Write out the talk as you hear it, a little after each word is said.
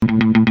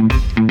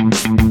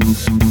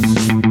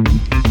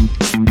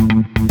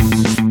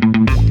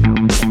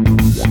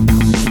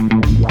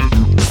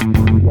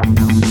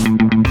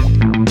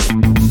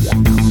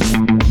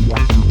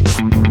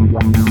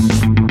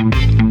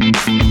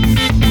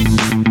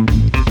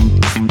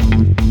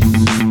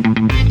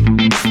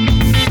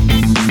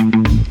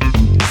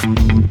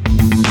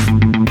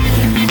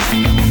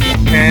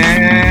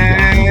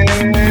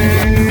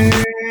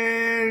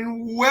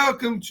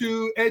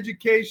to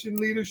Education,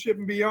 Leadership,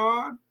 and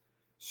Beyond,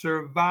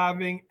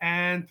 Surviving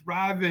and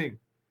Thriving.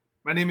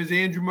 My name is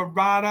Andrew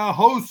Murata,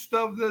 host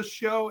of the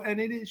show, and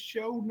it is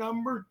show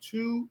number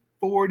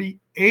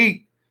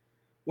 248.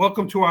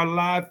 Welcome to our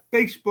live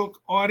Facebook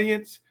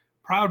audience,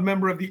 proud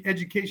member of the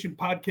Education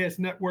Podcast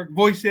Network,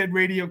 Voice Ed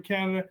Radio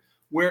Canada,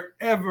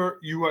 wherever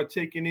you are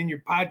taking in your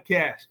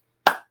podcast.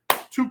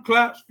 2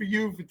 claps for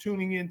you for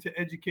tuning in to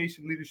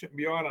Education, Leadership, and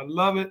Beyond. I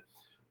love it.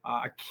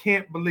 I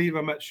can't believe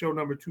I'm at show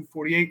number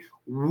 248.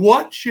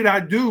 What should I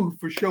do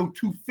for show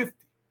 250?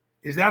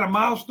 Is that a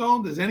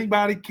milestone? Does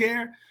anybody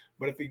care?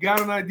 But if you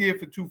got an idea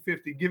for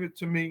 250, give it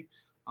to me.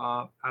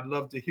 I'd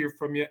love to hear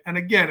from you. And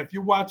again, if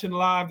you're watching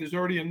live, there's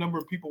already a number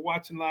of people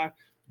watching live.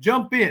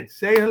 Jump in,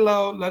 say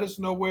hello, let us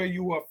know where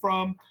you are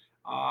from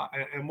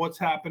and what's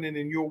happening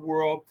in your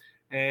world.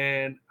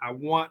 And I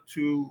want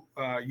you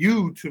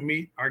to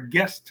meet our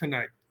guest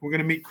tonight. We're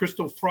going to meet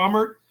Crystal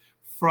Frommert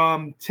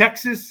from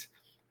Texas.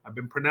 I've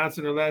been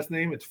pronouncing her last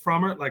name. It's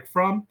Frommert, like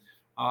from.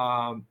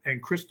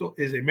 And Crystal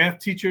is a math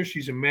teacher.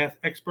 She's a math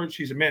expert.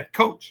 She's a math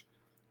coach.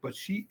 But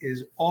she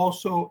is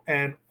also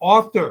an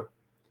author.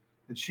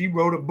 And she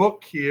wrote a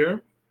book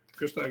here.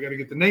 Crystal, I got to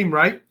get the name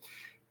right.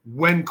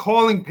 When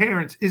Calling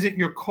Parents Isn't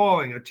Your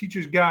Calling, a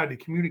teacher's guide to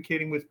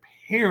communicating with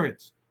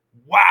parents.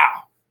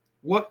 Wow.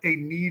 What a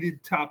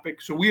needed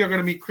topic. So we are going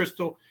to meet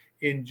Crystal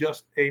in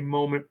just a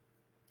moment.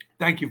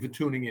 Thank you for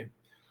tuning in.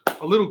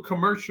 A little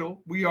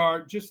commercial. We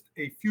are just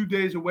a few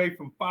days away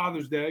from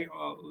Father's Day.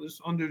 This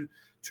under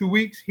 2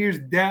 weeks. Here's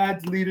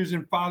Dads, Leaders,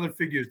 and Father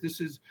Figures. This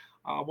is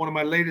one of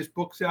my latest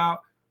books out.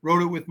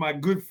 Wrote it with my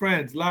good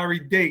friends, Larry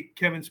Date,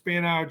 Kevin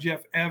Spanauer,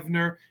 Jeff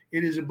Evner.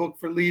 It is a book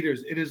for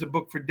leaders. It is a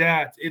book for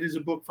dads. It is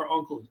a book for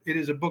uncles. It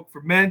is a book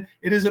for men.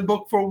 It is a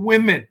book for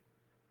women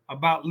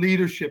about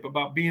leadership,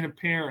 about being a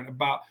parent,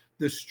 about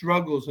the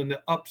struggles and the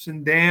ups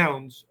and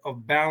downs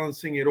of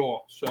balancing it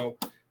all. So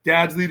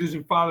dads, leaders,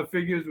 and father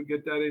figures, we'll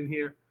get that in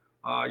here.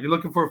 You're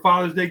looking for a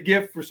Father's Day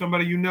gift for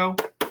somebody you know?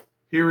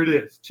 Here it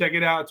is. Check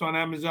it out. It's on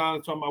Amazon.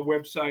 It's on my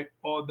website.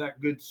 All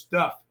that good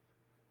stuff.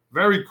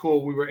 Very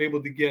cool. We were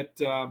able to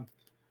get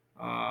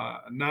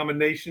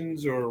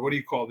nominations, or what do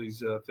you call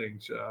these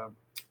things?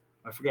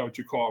 I forgot what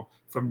you call them.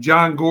 From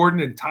John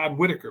Gordon and Todd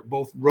Whitaker.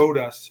 Both wrote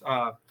us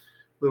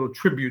little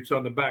tributes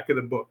on the back of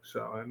the book.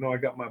 So I know I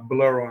got my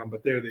blur on,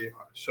 but there they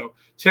are. So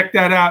check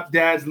that out,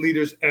 Dads,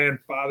 Leaders, and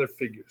Father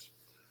Figures.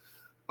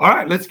 All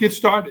right, let's get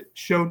started.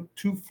 Show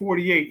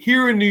 248.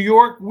 Here in New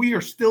York, we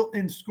are still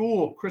in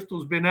school.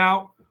 Crystal's been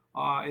out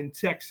in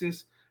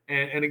Texas.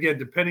 And again,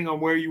 depending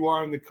on where you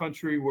are in the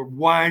country, we're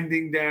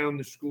winding down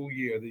the school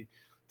year. The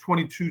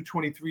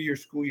 22-23 year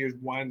school year is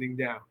winding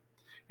down.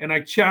 And I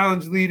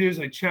challenge leaders,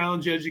 I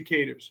challenge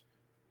educators.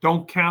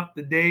 Don't count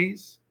the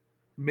days,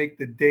 make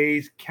the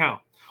days count.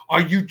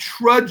 Are you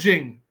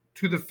trudging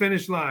to the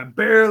finish line,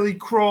 barely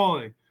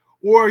crawling?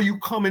 Or are you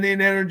coming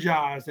in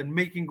energized and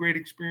making great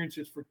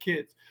experiences for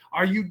kids?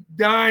 Are you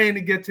dying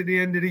to get to the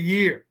end of the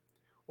year?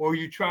 Or are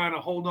you trying to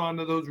hold on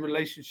to those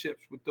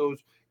relationships with those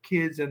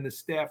kids and the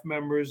staff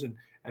members and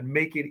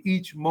make it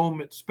each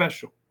moment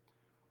special?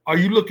 Are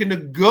you looking to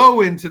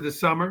go into the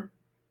summer,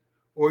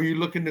 or are you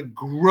looking to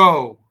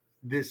grow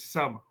this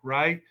summer,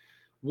 right?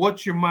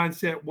 What's your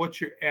mindset? What's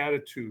your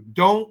attitude?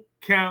 Don't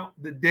count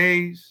the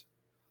days.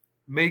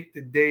 Make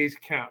the days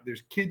count.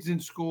 There's kids in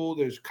school.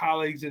 There's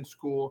colleagues in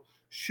school.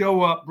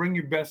 Show up. Bring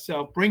your best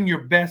self. Bring your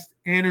best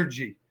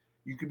energy.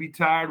 You could be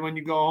tired when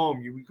you go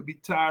home. You could be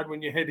tired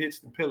when your head hits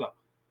the pillow.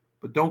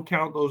 But don't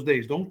count those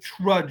days. Don't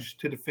trudge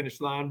to the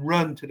finish line.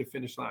 Run to the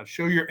finish line.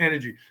 Show your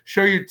energy.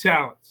 Show your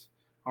talents.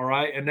 All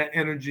right? And that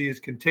energy is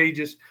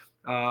contagious.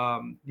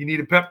 You need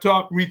a pep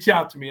talk? Reach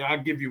out to me.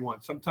 I'll give you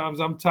one. Sometimes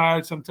I'm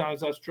tired.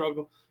 Sometimes I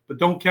struggle. But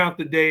don't count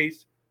the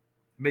days.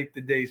 Make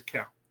the days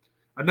count.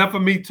 Enough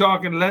of me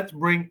talking. Let's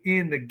bring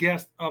in the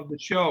guest of the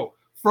show.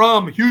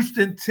 From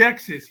Houston,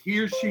 Texas,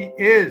 here she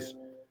is.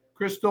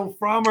 Crystal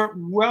Frommert,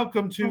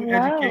 welcome to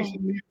Hello.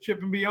 Education,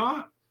 Leadership, and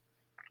Beyond.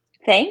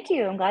 Thank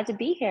you. I'm glad to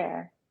be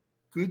here.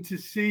 Good to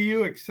see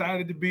you.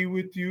 Excited to be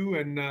with you.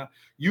 And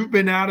you've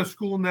been out of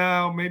school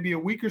now maybe a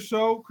week or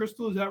so.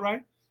 Crystal, is that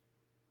right?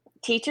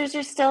 Teachers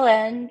are still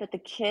in, but the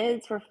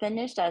kids were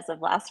finished as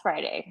of last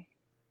Friday.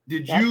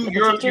 Did Yep, you? but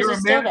You're, the teachers you're are a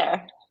still math,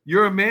 there.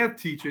 You're a math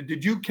teacher.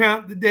 Did you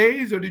count the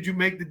days, or did you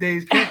make the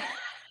days count?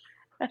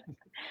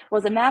 Well,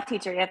 as a math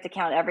teacher, you have to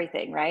count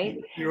everything, right?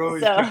 You're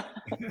always So,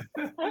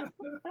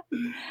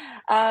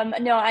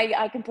 counting. no,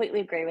 I completely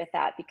agree with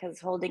that, because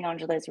holding on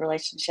to those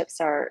relationships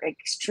are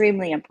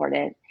extremely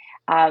important.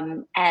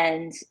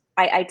 And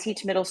I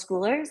teach middle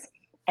schoolers,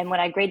 and when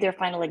I grade their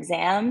final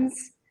exams,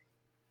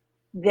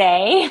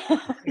 yes,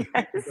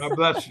 God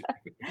bless you.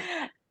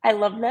 I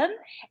love them.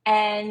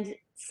 And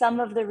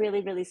some of the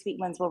really, really sweet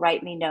ones will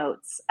write me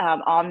notes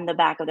on the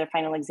back of their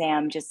final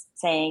exam, just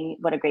saying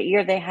what a great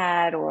year they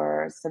had,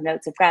 or some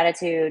notes of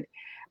gratitude.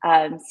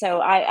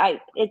 So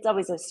it's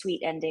always a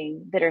sweet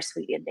ending,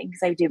 bittersweet ending,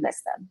 because I do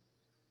miss them.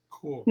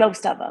 Cool.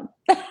 Most of them.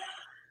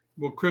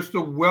 Well,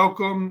 Crystal,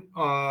 welcome.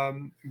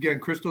 Again,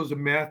 Crystal is a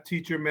math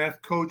teacher,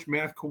 math coach,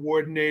 math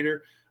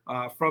coordinator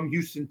from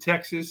Houston,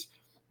 Texas.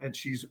 and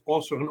she's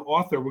also an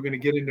author. We're going to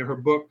get into her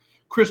book.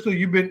 Crystal,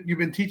 you've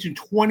been teaching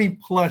 20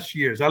 plus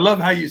years. I love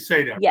how you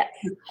say that. Yes.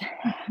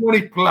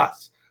 20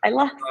 plus. I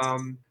lost. How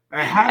do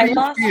I you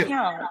lost feel?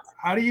 count.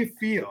 How do you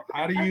feel?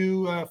 How do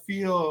you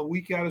feel a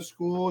week out of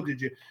school?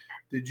 Did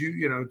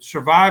you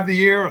survive the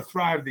year or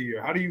thrive the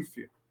year? How do you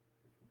feel?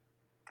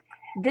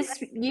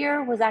 This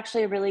year was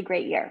actually a really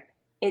great year.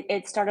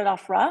 It started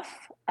off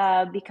rough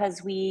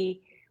because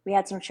we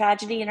had some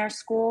tragedy in our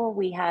school.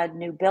 We had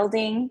new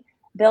building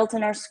built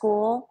in our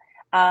school.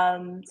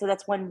 So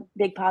that's one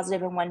big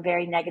positive and one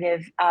very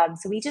negative.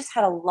 So we just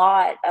had a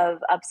lot of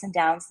ups and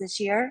downs this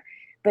year.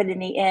 But in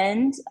the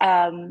end,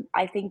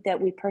 I think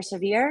that we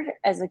persevered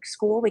as a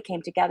school. We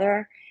came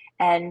together,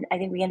 and I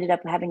think we ended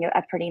up having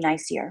a pretty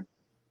nice year.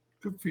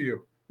 Good for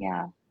you.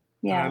 Yeah.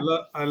 And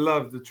I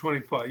love the 20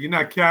 plus. You're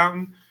not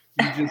counting.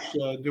 You're just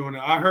doing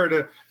it. I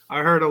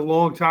heard a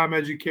longtime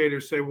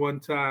educator say one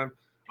time,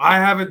 I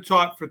haven't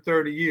taught for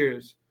 30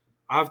 years.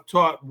 I've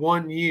taught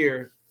 1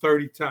 year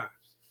 30 times.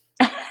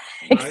 Right?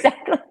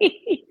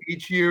 Exactly.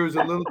 Each year is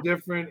a little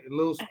different, a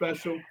little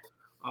special.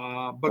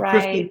 But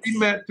Right. Crystal, we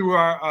met through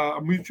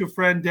our mutual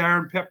friend,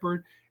 Darren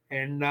Pepper,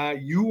 and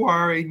you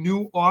are a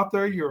new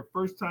author. You're a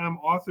first-time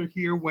author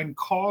here. When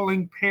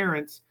Calling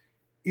Parents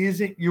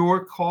Isn't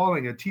Your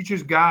Calling, a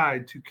teacher's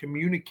guide to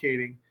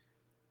communicating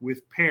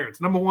with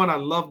parents. Number one, I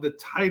love the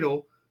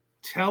title.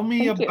 Tell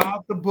me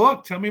about the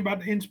book. Tell me about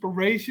the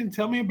inspiration.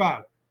 Tell me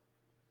about it.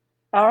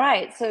 All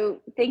right.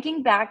 So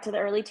thinking back to the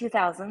early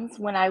 2000s,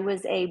 when I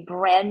was a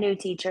brand new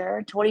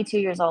teacher, 22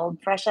 years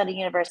old, fresh out of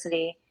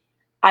university,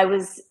 I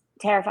was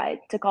terrified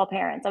to call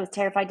parents. I was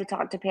terrified to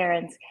talk to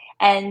parents.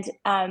 And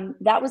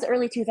that was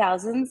early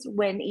 2000s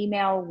when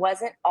email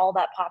wasn't all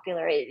that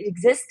popular. It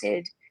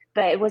existed,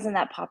 but it wasn't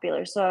that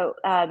popular. So,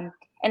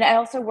 and I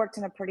also worked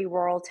in a pretty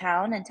rural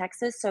town in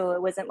Texas, so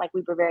it wasn't like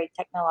we were very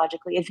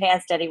technologically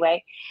advanced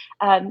anyway.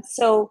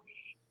 So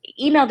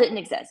email didn't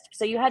exist.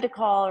 So you had to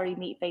call or you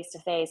meet face to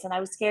face, and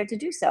I was scared to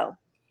do so.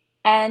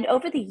 And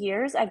over the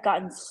years, I've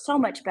gotten so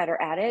much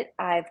better at it.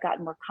 I've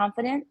gotten more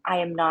confident. I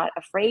am not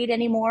afraid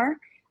anymore.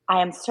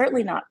 I am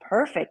certainly not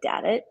perfect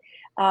at it.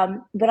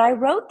 But I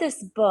wrote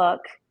this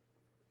book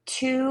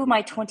to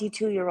my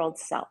 22-year-old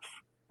self.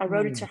 I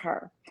wrote it to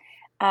her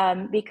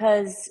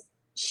because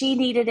she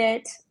needed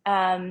it.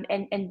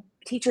 And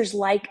teachers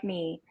like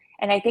me.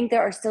 And I think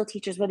there are still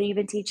teachers, whether you've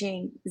been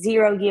teaching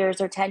 0 years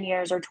or 10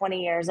 years or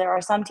 20 years, there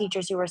are some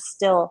teachers who are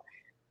still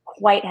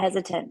quite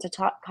hesitant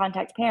to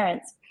contact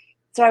parents.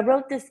 So I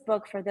wrote this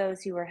book for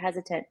those who were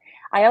hesitant.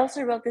 I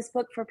also wrote this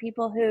book for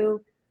people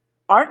who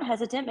aren't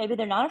hesitant. Maybe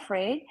they're not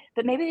afraid,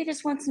 but maybe they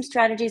just want some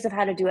strategies of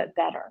how to do it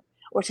better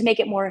or to make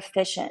it more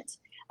efficient.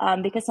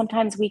 Because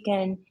sometimes we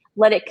can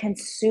let it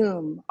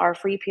consume our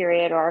free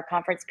period or our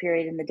conference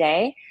period in the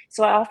day.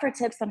 So I offer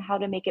tips on how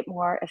to make it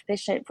more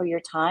efficient for your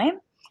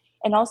time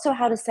and also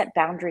how to set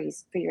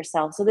boundaries for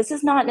yourself. So this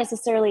is not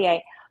necessarily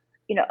a,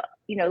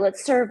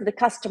 let's serve the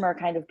customer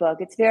kind of book.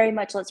 It's very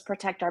much let's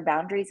protect our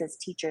boundaries as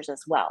teachers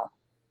as well.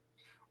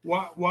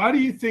 Why do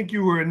you think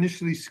you were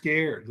initially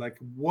scared? Like,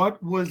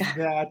 what was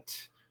that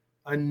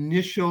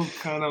initial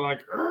kind of like,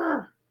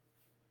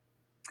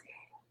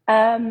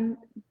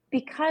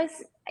 Because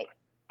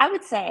I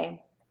would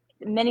say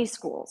many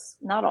schools,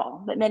 not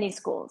all, but many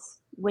schools,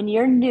 when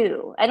you're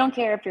new, I don't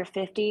care if you're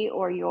 50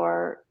 or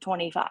you're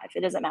 25,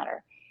 it doesn't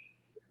matter.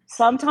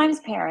 Sometimes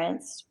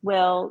parents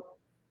will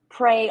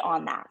prey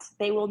on that.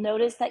 They will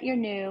notice that you're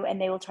new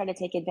and they will try to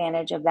take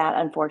advantage of that,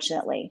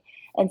 unfortunately,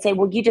 and say,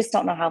 well, you just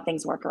don't know how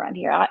things work around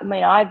here. I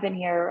mean, I've been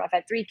here, I've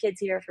had 3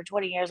 kids here for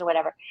 20 years or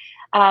whatever.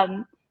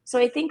 So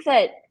I think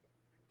that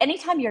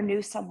anytime you're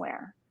new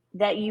somewhere,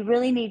 that you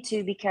really need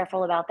to be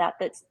careful about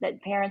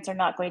that parents are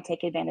not going to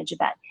take advantage of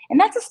that. And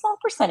that's a small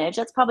percentage.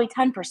 That's probably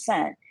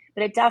 10%,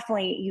 but it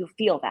definitely, you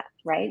feel that,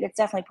 right? It's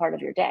definitely part of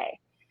your day.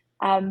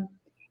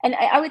 And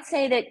I would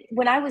say that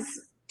when I was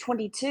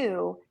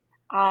 22,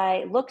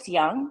 I looked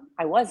young.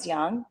 I was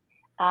young.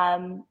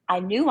 I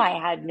knew I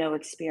had no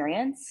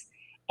experience,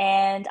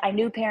 and I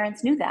knew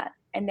parents knew that,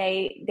 and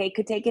they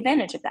could take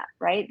advantage of that,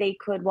 right? They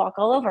could walk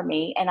all over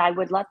me, and I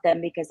would let them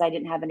because I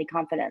didn't have any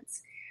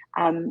confidence.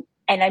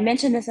 And I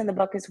mentioned this in the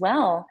book as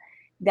well,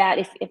 that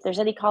if there's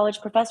any college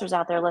professors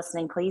out there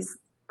listening, please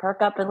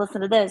perk up and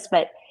listen to this.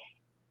 But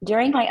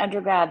during my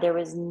undergrad, there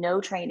was no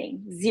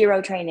training,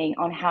 0 training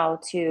on how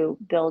to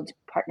build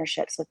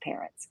partnerships with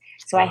parents.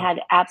 So I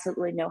had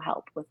absolutely no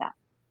help with that.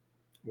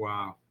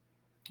 Wow.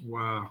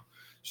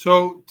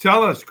 So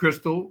tell us,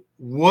 Crystal,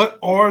 what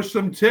are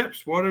some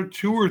tips? What are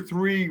 2 or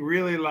 3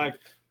 really like,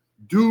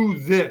 do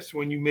this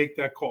when you make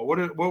that call?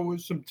 What were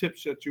some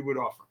tips that you would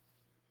offer?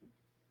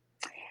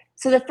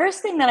 So the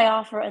first thing that I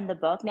offer in the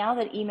book, now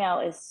that email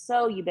is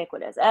so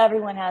ubiquitous,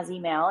 everyone has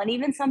email, and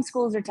even some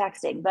schools are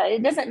texting, but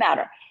it doesn't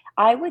matter.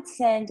 I would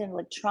send an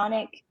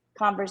electronic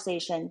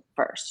conversation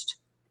first.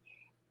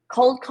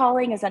 Cold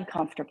calling is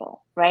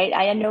uncomfortable, right?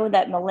 I know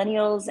that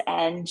millennials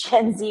and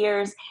Gen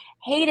Zers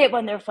hate it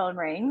when their phone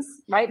rings,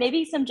 right?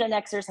 Maybe some Gen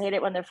Xers hate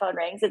it when their phone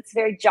rings. It's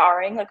very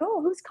jarring, like,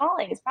 oh, who's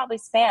calling? It's probably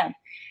spam.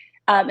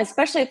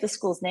 especially if the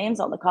school's name's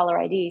on the caller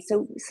ID.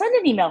 So send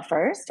an email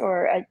first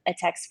or a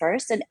text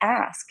first and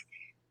ask,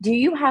 do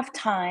you have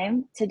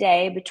time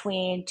today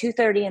between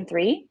 2:30 and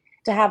 3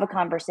 to have a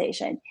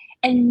conversation?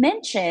 And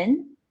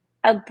mention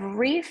a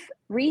brief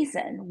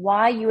reason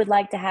why you would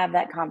like to have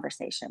that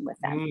conversation with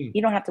them.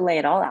 You don't have to lay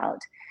it all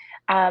out.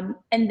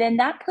 And then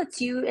that puts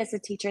you as a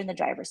teacher in the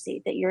driver's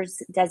seat, that you're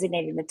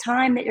designating the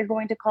time that you're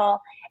going to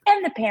call,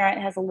 and the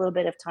parent has a little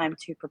bit of time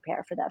to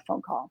prepare for that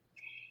phone call.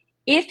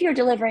 If you're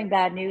delivering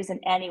bad news in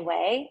any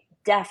way,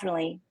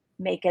 definitely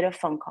make it a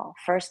phone call.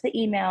 First the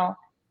email,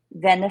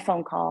 then the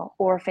phone call,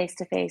 or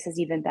face-to-face is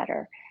even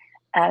better.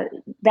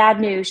 Bad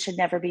news should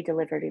never be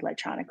delivered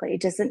electronically.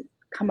 It doesn't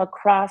come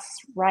across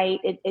right.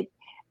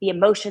 The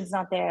emotion's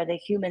not there. The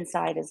human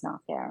side is not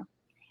there.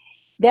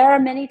 There are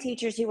many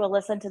teachers who will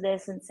listen to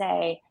this and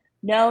say,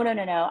 no,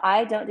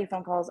 I don't do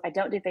phone calls. I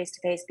don't do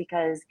face-to-face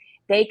because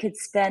they could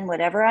spend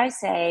whatever I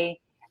say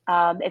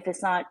if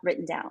it's not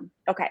written down.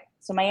 Okay,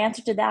 so my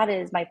answer to that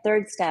is, my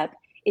third step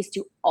is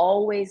to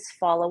always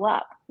follow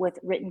up with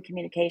written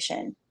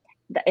communication,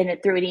 and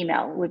through an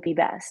email would be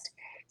best.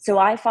 So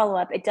I follow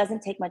up. It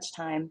doesn't take much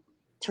time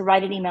to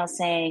write an email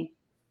saying,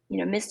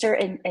 Mr.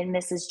 and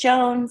Mrs.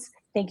 Jones,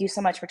 thank you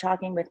so much for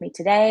talking with me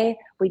today.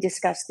 We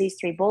discussed these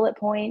 3 bullet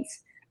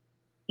points.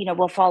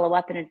 We'll follow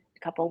up in a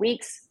couple of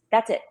weeks.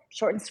 That's it.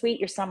 Short and sweet.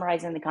 You're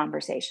summarizing the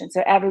conversation.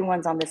 So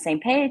everyone's on the same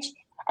page,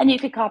 and you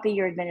could copy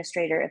your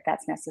administrator if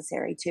that's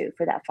necessary too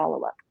for that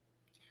follow-up.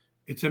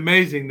 It's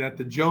amazing that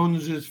the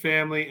Joneses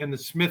family and the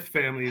Smith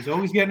family is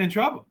always getting in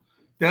trouble.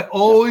 They're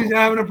always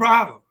having a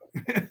problem.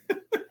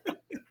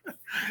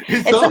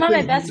 And some of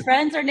my best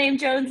friends are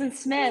named Jones and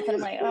Smith, and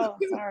I'm like, oh,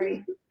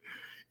 sorry.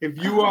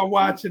 If you are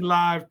watching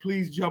live,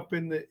 please jump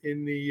in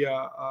the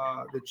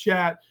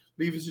chat.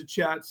 Leave us a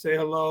chat, say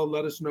hello,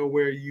 let us know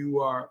where you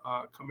are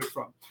coming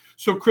from.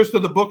 So,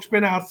 Krista, the book's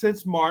been out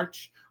since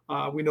March.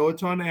 We know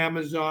it's on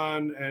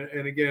Amazon.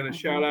 And again, a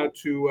shout out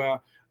to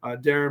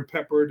Darren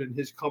Peppard and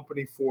his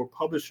company for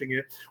publishing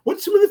it.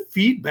 What's some of the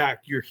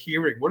feedback you're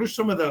hearing? What are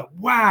some of the,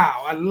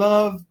 wow, I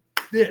love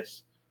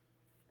this?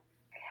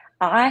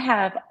 I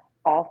have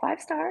all 5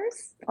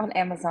 stars on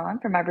Amazon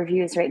for my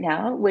reviews right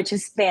now, which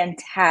is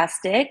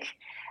fantastic.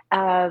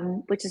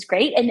 Which is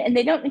great. And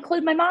they don't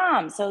include my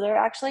mom. So they're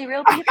actually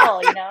real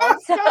people,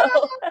 so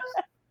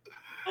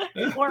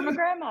or my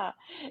grandma.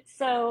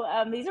 So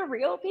these are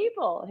real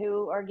people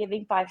who are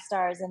giving 5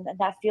 stars, and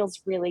that feels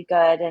really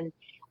good. And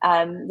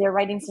they're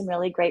writing some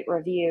really great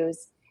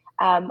reviews.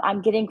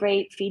 I'm getting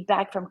great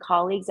feedback from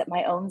colleagues at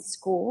my own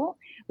school,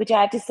 which I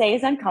have to say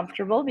is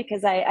uncomfortable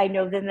because I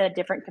know them in a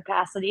different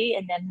capacity,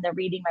 and then they're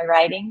reading my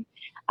writing.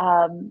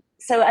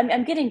 So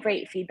I'm getting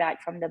great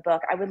feedback from the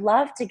book. I would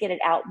love to get it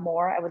out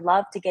more. I would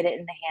love to get it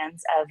in the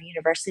hands of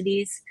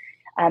universities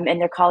and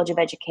their College of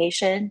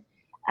Education.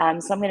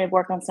 So I'm going to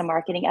work on some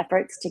marketing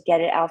efforts to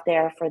get it out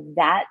there for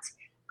that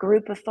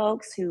group of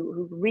folks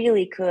who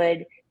really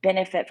could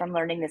benefit from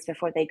learning this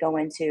before they go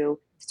into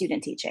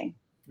student teaching.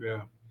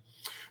 Yeah.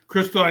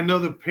 Crystal, I know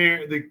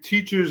the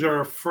teachers are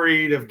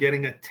afraid of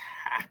getting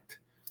attacked.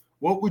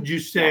 What would you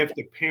say if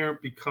the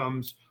parent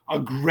becomes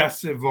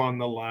aggressive on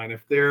the line?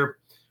 If they're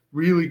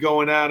really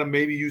going at them,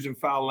 maybe using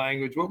foul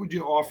language, what would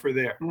you offer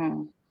there?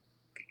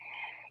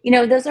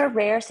 Those are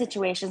rare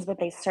situations, but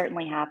they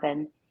certainly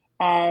happen.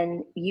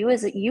 And you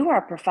are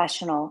a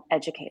professional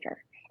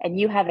educator, and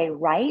you have a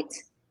right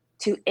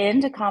to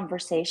end a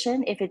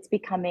conversation if it's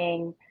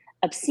becoming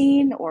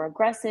obscene or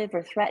aggressive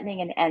or threatening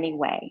in any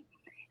way.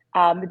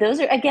 Those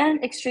are,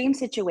 again, extreme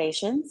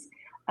situations.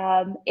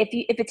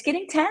 If it's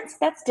getting tense,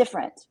 that's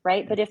different,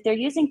 right? But if they're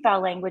using foul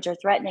language or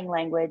threatening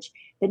language,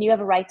 then you have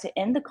a right to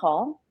end the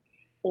call.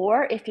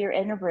 Or if you're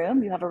in a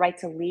room, you have a right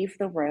to leave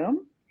the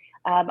room.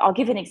 I'll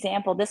give an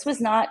example. This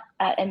was not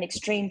an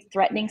extreme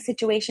threatening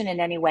situation in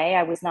any way.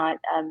 I was not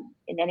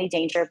in any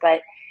danger,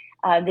 but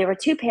there were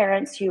 2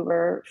 parents who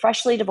were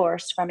freshly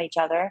divorced from each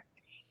other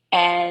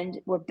and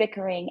were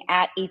bickering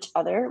at each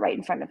other right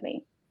in front of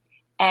me.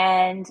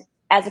 And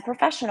as a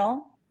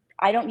professional,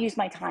 I don't use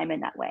my time in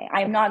that way.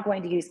 I am not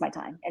going to use my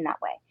time in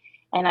that way.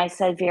 And I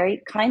said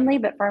very kindly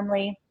but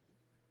firmly,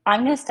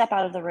 I'm going to step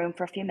out of the room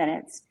for a few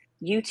minutes.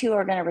 You 2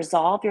 are going to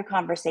resolve your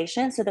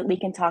conversation so that we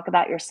can talk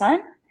about your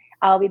son.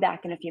 I'll be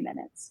back in a few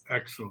minutes.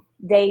 Excellent.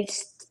 They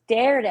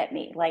stared at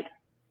me like,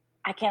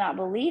 I cannot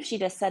believe she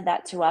just said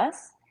that to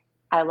us.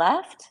 I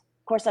left.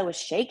 Of course, I was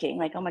shaking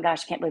like, oh my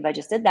gosh, I can't believe I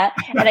just did that.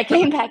 And I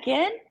came back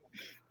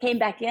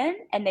in,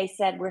 and they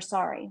said, we're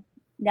sorry.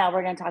 Now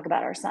we're going to talk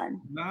about our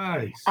son.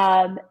 Nice.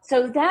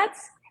 So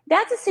that's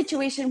a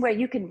situation where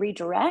you can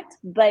redirect,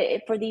 but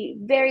for the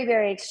very,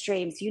 very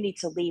extremes, you need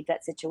to leave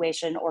that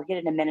situation or get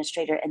an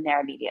administrator in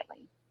there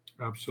immediately.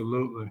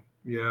 Absolutely.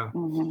 Yeah.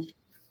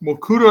 Well,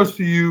 kudos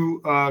to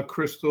you,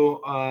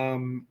 Crystal. I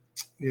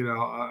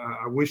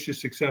wish you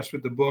success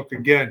with the book.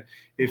 Again,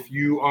 if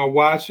you are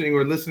watching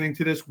or listening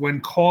to this,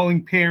 When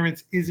Calling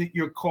Parents Isn't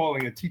Your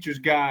Calling, a teacher's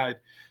guide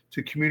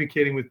to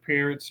communicating with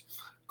parents.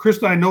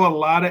 Crystal, I know a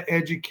lot of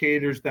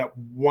educators that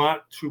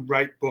want to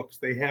write books.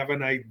 They have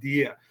an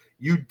idea.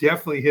 You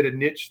definitely hit a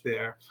niche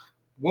there.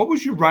 What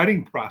was your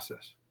writing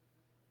process?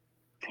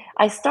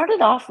 I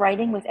started off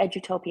writing with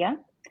Edutopia,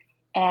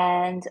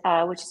 and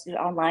which is an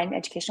online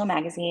educational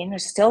magazine. I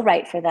still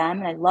write for them,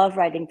 and I love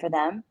writing for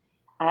them.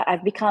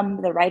 I've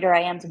become the writer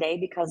I am today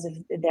because of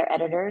their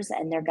editors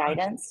and their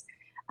guidance.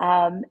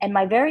 And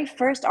my very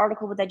first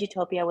article with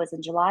Edutopia was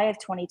in July of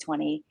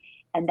 2020,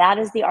 and that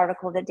is the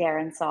article that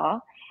Darren saw,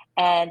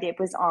 and it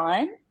was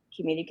on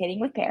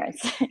communicating with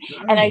parents.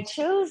 And I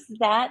chose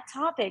that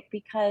topic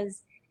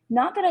because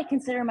not that I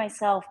consider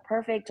myself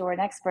perfect or an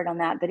expert on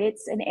that, but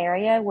it's an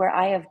area where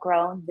I have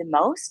grown the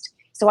most.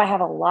 So I have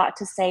a lot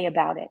to say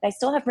about it. I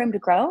still have room to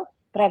grow,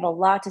 but I have a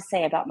lot to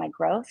say about my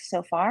growth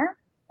so far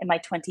in my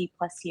 20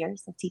 plus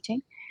years of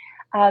teaching.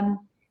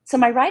 So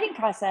my writing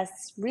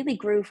process really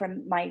grew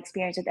from my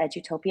experience with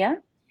Edutopia.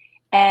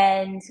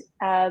 And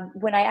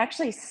when I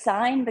actually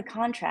signed the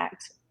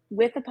contract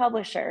with the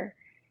publisher,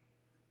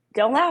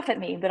 don't laugh at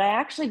me, but I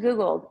actually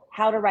Googled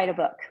how to write a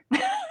book.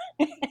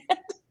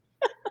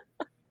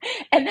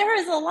 And there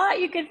is a lot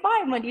you can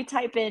find when you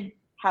type in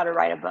how to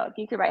write a book.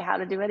 You can write how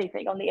to do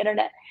anything on the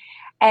internet.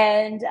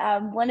 And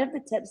one of the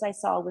tips I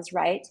saw was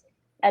write,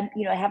 and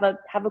have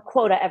a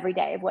quota every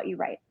day of what you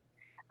write.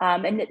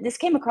 And this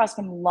came across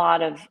from a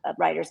lot of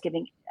writers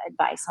giving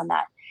advice on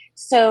that.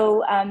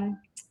 So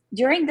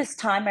during this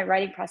time, my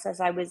writing process,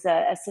 I was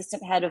an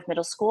assistant head of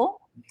middle school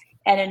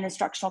and an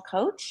instructional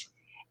coach.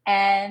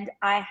 And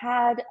I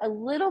had a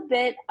little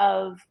bit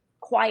of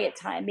quiet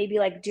time, maybe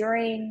like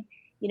during,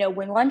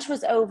 when lunch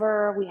was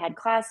over, we had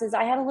classes.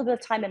 I had a little bit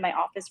of time in my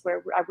office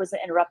where I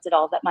wasn't interrupted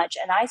all that much.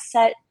 And I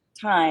set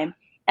time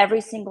every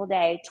single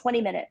day,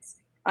 20 minutes,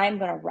 I'm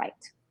going to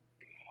write.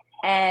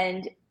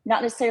 And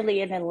not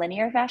necessarily in a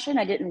linear fashion.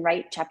 I didn't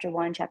write chapter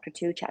 1, chapter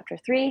 2, chapter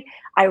 3.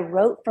 I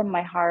wrote from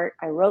my heart.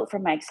 I wrote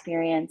from my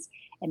experience.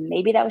 And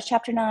maybe that was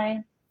chapter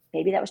 9.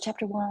 Maybe that was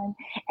chapter 1.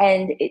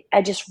 And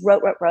I just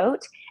wrote.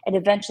 And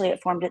eventually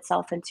it formed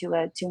itself into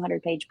a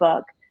 200-page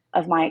book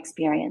of my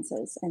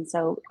experiences. And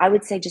so I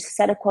would say just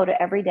set a quota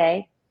every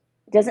day.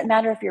 It doesn't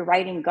matter if you're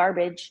writing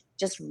garbage.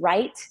 Just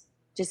write.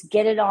 Just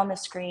get it on the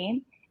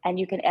screen, and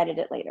you can edit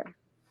it later.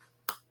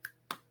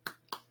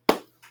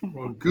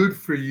 Well, good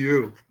for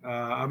you.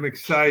 I'm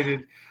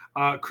excited.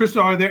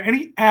 Crystal, are there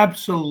any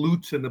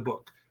absolutes in the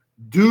book?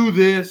 Do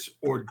this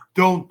or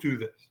don't do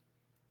this.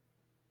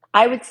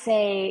 I would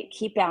say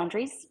keep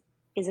boundaries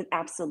is an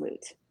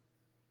absolute.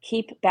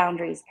 Keep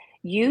boundaries.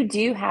 You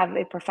do have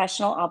a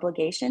professional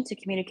obligation to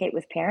communicate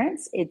with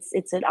parents.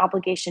 It's an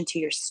obligation to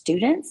your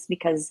students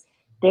because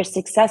their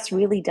success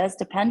really does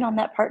depend on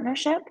that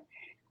partnership.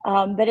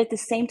 But at the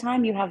same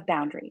time, you have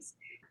boundaries.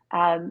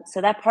 So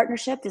that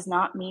partnership does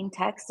not mean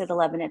text at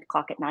 11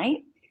 o'clock at night.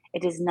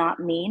 It does not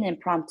mean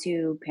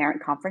impromptu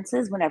parent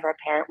conferences whenever a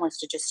parent wants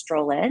to just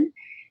stroll in.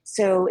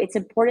 So it's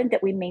important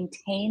that we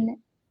maintain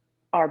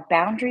our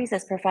boundaries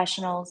as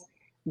professionals,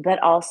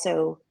 but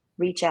also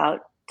reach out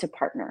to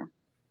partner.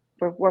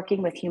 We're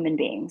working with human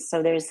beings.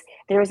 So there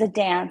is a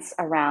dance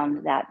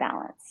around that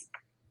balance.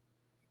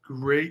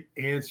 Great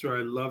answer.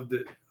 I loved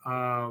it.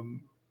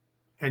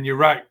 And you're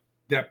right.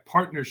 That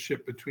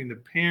partnership between the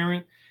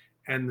parent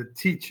and the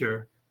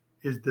teacher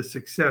is the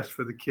success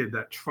for the kid,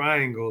 that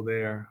triangle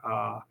there.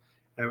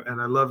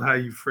 And I love how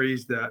you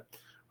phrased that.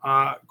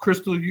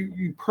 Crystal,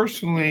 you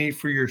personally,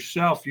 for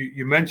yourself,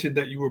 you mentioned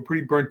that you were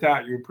pretty burnt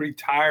out. You were pretty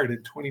tired in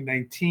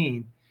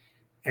 2019,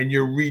 and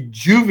you're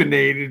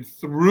rejuvenated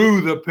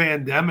through the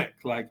pandemic.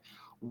 Like,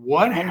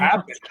 what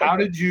happened?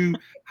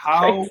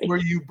 How were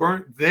you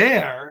burnt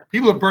there?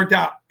 People are burnt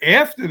out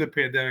after the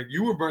pandemic.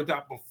 You were burnt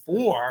out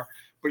before,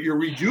 but you're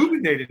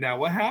rejuvenated now.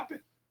 What happened?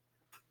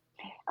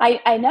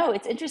 I know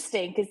it's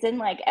interesting because then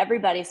like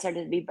everybody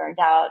started to be burned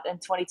out in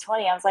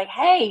 2020. I was like,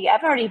 hey,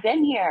 I've already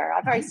been here.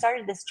 I've already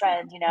started this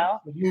trend,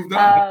 Moved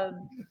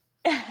on.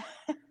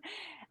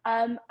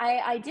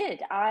 I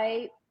did.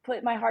 I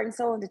put my heart and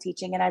soul into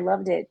teaching and I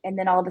loved it. And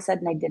then all of a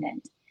sudden I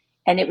didn't.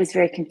 And it was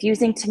very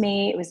confusing to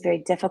me. It was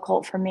very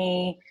difficult for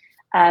me.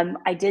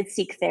 I did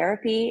seek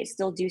therapy,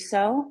 still do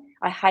so.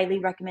 I highly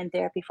recommend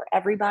therapy for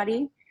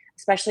everybody,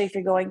 especially if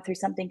you're going through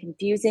something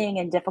confusing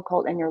and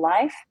difficult in your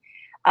life.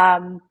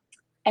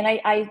 And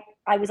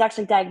I was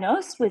actually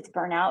diagnosed with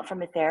burnout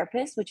from a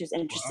therapist, which is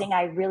interesting. Wow.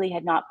 I really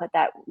had not put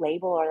that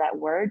label or that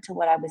word to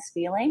what I was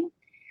feeling.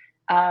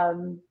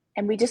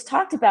 And we just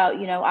talked about,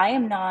 I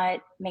am not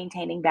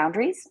maintaining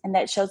boundaries. And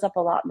that shows up a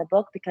lot in the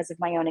book because of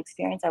my own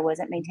experience. I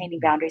wasn't maintaining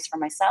boundaries for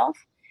myself.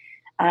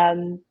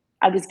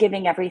 I was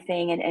giving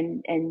everything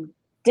and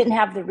didn't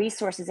have the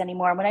resources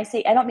anymore. And when I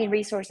say, I don't mean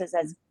resources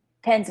as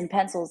pens and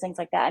pencils, things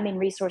like that. I mean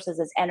resources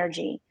as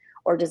energy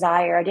or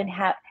desire. I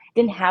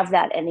didn't have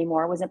that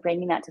anymore. I wasn't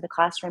bringing that to the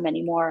classroom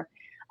anymore.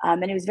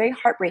 And it was very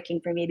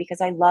heartbreaking for me because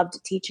I loved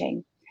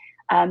teaching.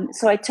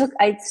 So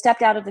I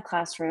stepped out of the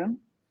classroom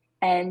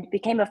and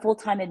became a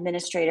full-time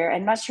administrator.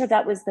 I'm not sure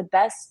that was the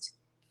best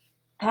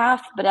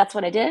path, but that's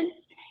what I did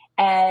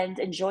and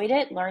enjoyed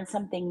it, learned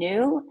something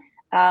new.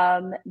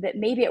 But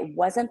maybe it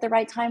wasn't the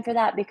right time for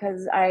that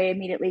because I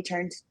immediately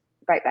turned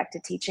right back to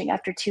teaching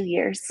after 2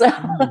 years. So,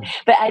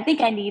 but I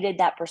think I needed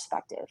that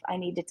perspective. I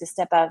needed to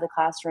step out of the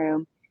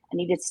classroom I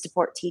needed to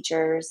support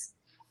teachers,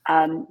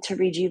 to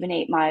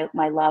rejuvenate my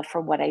love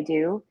for what I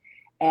do.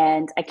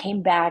 And I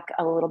came back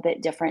a little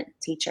bit different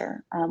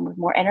teacher, with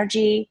more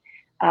energy,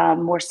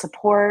 more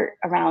support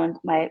around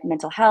my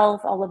mental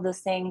health, all of those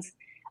things.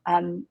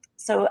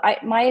 So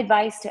my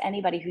advice to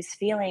anybody who's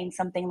feeling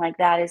something like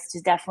that is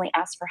to definitely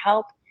ask for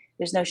help.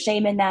 There's no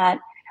shame in that.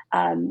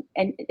 And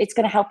it's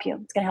going to help you.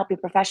 It's going to help you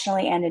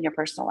professionally and in your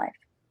personal life.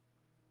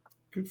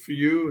 Good for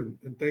you.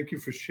 And thank you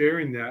for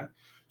sharing that.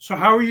 So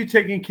how are you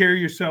taking care of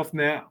yourself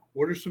now?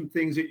 What are some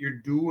things that you're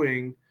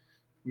doing?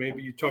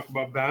 Maybe you talk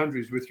about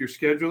boundaries with your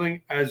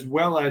scheduling as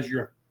well as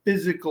your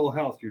physical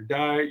health, your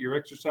diet, your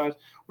exercise.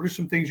 What are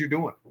some things you're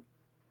doing?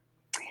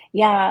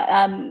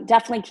 Yeah,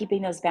 definitely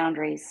keeping those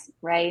boundaries,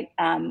 right?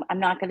 I'm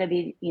not going to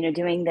be,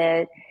 doing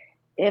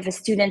if a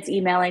student's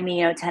emailing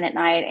me, 10 at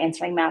night,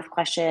 answering math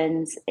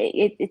questions,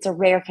 it's a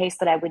rare case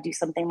that I would do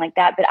something like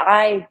that, but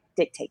I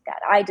dictate that.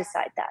 I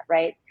decide that,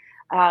 right?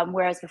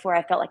 Whereas before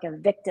I felt like a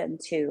victim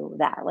to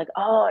that, like,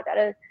 oh,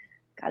 I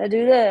gotta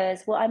do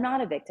this. Well, I'm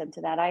not a victim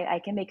to that. I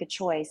can make a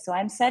choice. So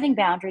I'm setting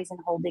boundaries and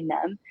holding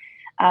them.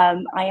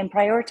 I am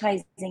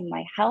prioritizing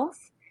my health.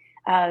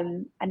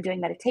 I'm doing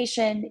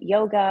meditation,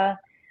 yoga.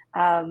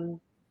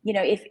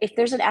 If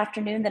there's an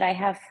afternoon that I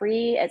have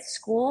free at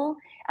school,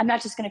 I'm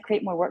not just going to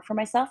create more work for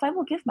myself. I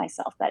will give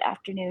myself that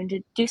afternoon to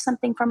do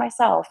something for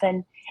myself.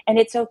 And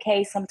it's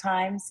okay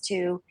sometimes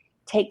to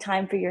take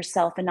time for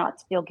yourself and not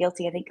to feel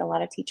guilty. I think a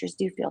lot of teachers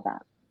do feel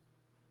that.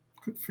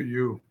 Good for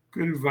you.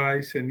 Good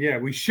advice. And yeah,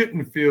 we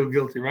shouldn't feel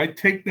guilty, right?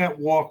 Take that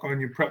walk on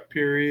your prep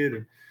period.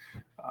 And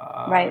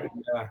Right.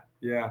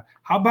 yeah.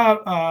 How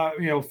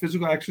about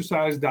physical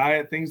exercise,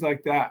 diet, things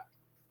like that?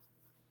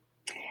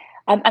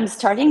 I'm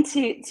starting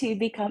to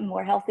become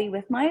more healthy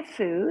with my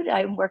food.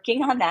 I'm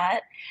working on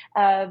that,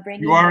 You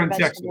bringing are more in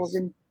vegetables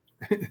Texas.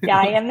 in. Yeah,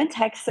 I am in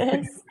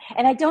Texas,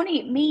 and I don't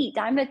eat meat.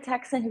 I'm a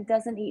Texan who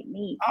doesn't eat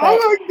meat, but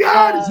Oh my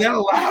God, is that um,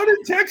 allowed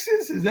in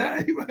Texas? Is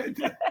that?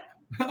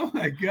 Oh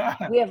my God.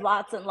 we have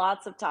lots and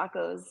lots of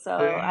tacos, so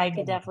I Yeah.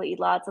 could definitely eat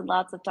lots and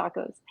lots of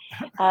tacos.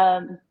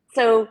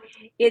 So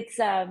it's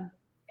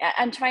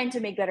I'm trying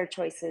to make better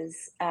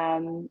choices.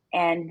 And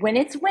when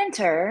it's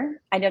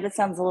winter, I know that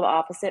sounds a little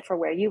opposite for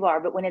where you are,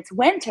 but when it's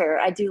winter,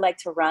 I do like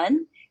to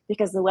run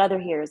because the weather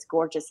here is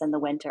gorgeous in the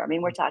winter. I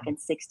mean, we're talking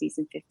 60s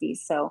and 50s,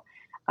 so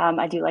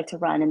I do like to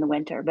run in the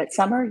winter. But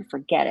summer,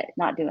 forget it,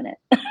 not doing it.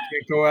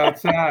 Can't go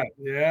outside.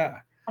 Yeah.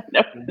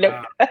 Nope,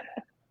 nope. Yeah.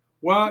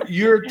 Well,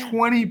 you're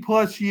 20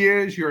 plus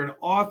years. You're an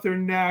author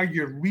now.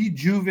 You're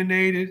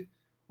rejuvenated.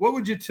 What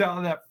would you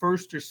tell that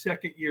first or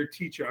second year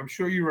teacher? I'm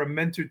sure you're a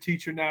mentor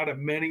teacher now to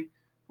many.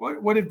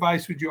 What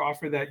advice would you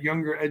offer that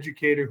younger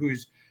educator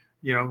who's,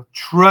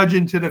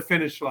 trudging to the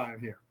finish line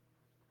here?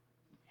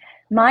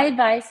 My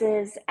advice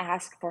is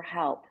ask for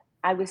help.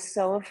 I was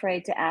so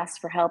afraid to ask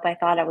for help. I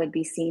thought I would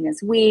be seen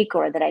as weak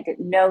or that I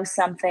didn't know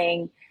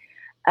something.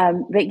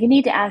 But you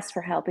need to ask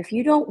for help. If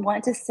you don't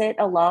want to sit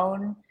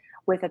alone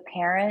with a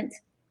parent,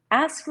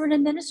 ask for an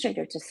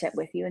administrator to sit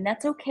with you, and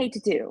that's okay to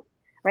do,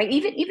 right?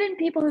 Even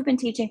people who've been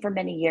teaching for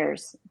many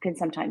years can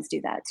sometimes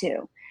do that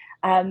too.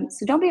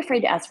 So don't be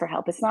afraid to ask for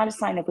help. It's not a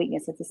sign of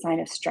weakness; it's a sign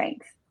of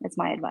strength. That's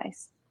my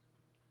advice.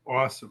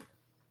 Awesome.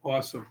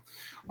 Awesome.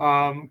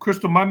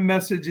 Crystal, my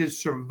message is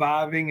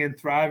surviving and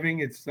thriving.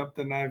 It's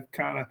something I've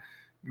kind of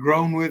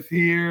grown with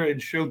here in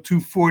show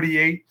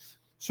 248.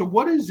 So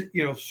what is,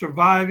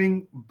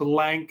 surviving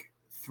blank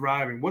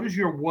thriving? What is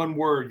your one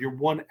word, your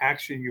one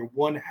action, your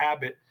one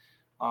habit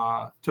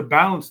to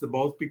balance the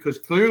both? Because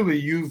clearly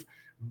you've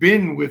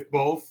been with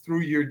both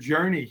through your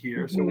journey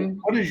here. So Mhm.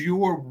 what is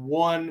your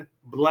one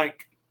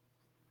blank?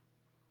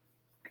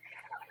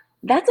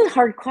 That's a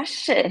hard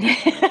question.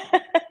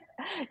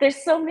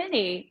 There's so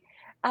many.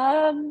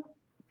 Um,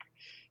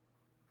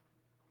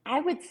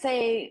 I would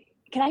say,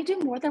 can I do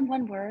more than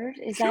one word?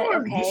 Is that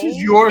Sure. This is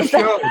okay? your Is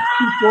that show.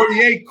 It's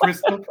 248,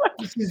 Crystal.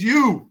 This is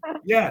you.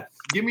 Yes.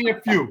 Give me a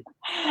few.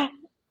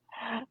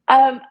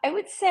 I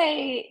would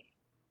say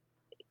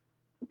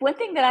one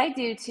thing that I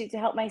do to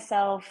help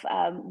myself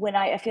when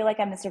I feel like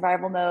I'm in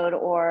survival mode,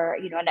 or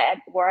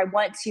or I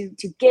want to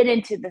get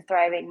into the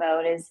thriving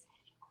mode, is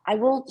I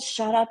will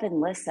shut up and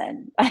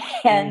listen.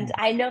 And Mm.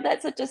 I know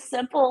that's such a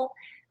simple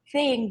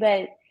thing,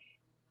 but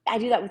I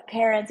do that with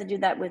parents. I do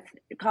that with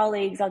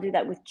colleagues. I'll do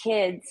that with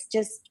kids.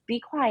 Just be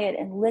quiet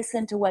and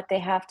listen to what they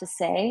have to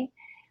say,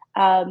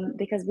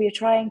 because we are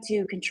trying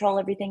to control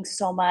everything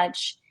so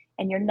much,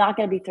 and you're not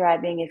going to be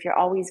thriving if you're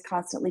always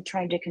constantly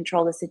trying to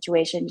control the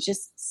situation.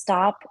 Just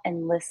stop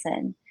and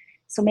listen.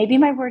 So maybe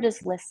my word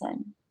is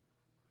listen.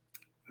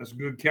 That's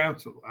good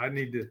counsel. I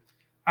need to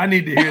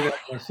hear that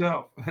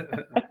myself.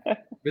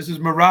 Mrs.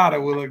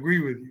 Murata will agree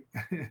with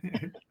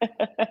you.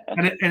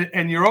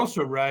 And you're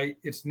also right.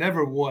 It's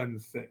never one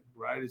thing,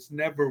 right? It's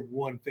never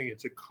one thing.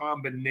 It's a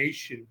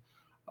combination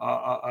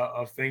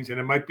of things, and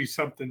it might be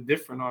something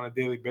different on a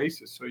daily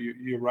basis. So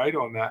you're right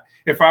on that.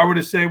 If I were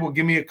to say, well,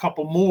 give me a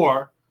couple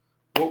more,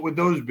 what would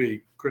those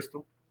be,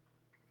 Crystal?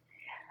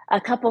 A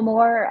couple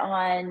more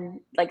on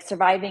like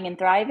surviving and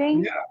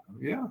thriving. Yeah,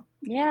 yeah.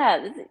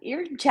 Yeah,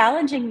 you're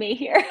challenging me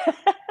here.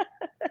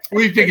 What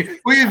do you think?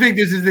 What do you think?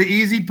 This is the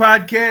easy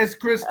podcast,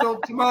 Crystal?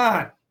 Come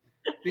on.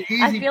 The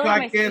easy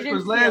like podcast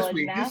was last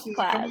week. This is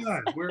class. come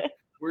on.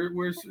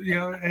 We're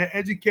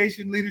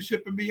education,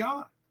 leadership, and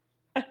beyond.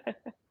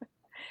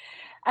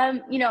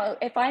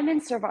 If I'm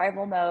in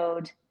survival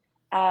mode,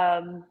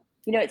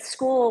 at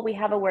school we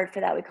have a word for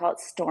that. We call it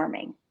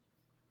storming.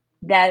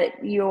 That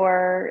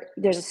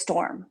there's a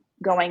storm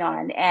going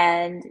on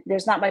and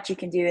there's not much you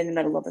can do in the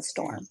middle of a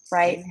storm,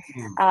 right?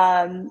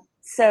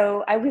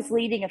 So I was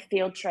leading a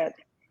field trip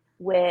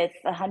with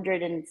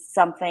 100 and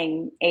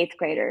something eighth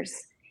graders,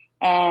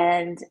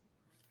 and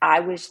I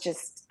was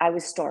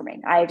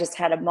storming. I just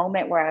had a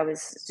moment where I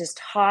was just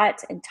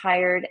hot and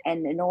tired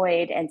and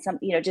annoyed and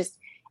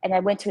and I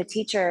went to a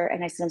teacher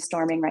and I said, I'm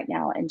storming right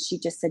now. And she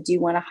just said, do you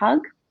want a hug?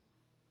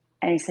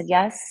 And I said,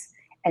 yes.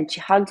 And she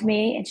hugged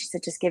me and she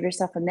said, just give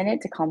yourself a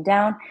minute to calm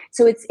down.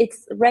 So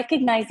it's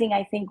recognizing,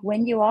 I think,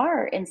 when you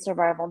are in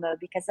survival mode,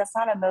 because that's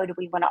not a mode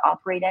we want to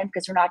operate in,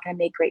 because we're not going to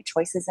make great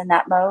choices in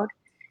that mode.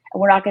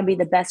 And we're not going to be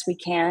the best we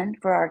can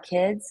for our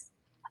kids.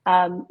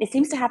 It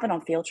seems to happen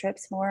on field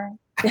trips more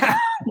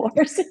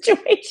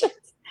situations.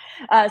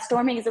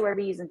 Storming is the word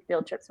we use in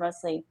field trips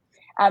mostly.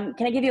 Can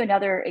I give you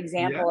another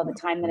example of a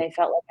time that I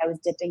felt like I was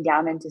dipping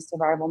down into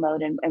survival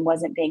mode and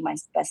wasn't being my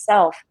best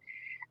self?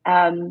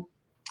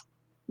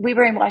 We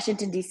were in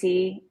Washington,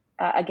 D.C.,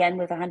 again,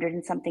 with 100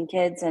 and something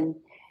kids, and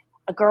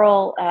a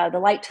girl, the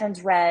light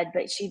turns red,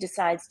 but she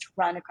decides to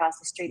run across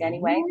the street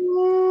anyway.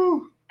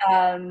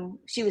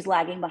 She was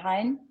lagging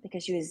behind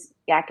because she was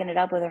yakking it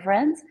up with her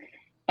friends,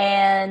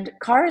 and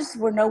cars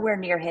were nowhere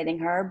near hitting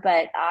her,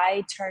 but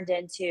I turned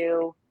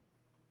into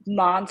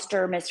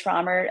monster Miss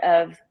Frommert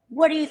of,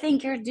 what do you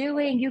think you're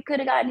doing? You could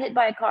have gotten hit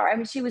by a car. I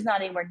mean, she was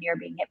not anywhere near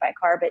being hit by a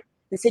car, but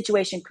the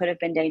situation could have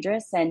been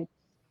dangerous. And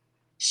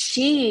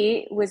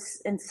she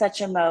was in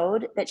such a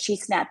mode that she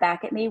snapped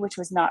back at me, which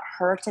was not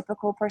her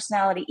typical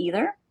personality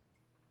either.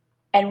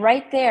 And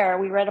right there,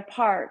 we were at a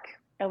park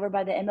over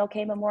by the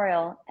MLK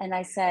Memorial. And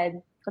I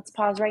said, let's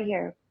pause right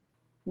here.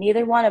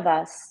 Neither one of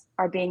us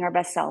are being our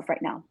best self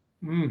right now.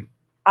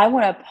 I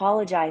want to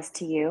apologize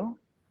to you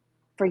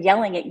for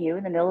yelling at you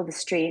in the middle of the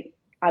street.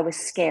 I was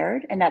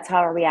scared, and that's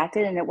how I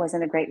reacted, and it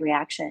wasn't a great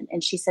reaction.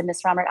 And she said,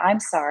 Miss Frommert,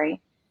 I'm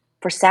sorry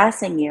for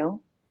sassing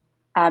you,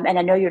 and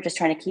I know you're just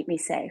trying to keep me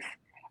safe.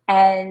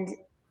 And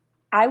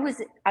I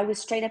was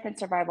straight up in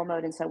survival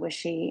mode, and so was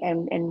she.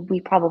 And we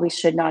probably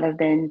should not have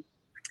been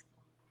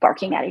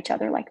barking at each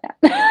other like that.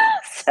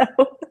 So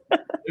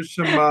there's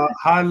some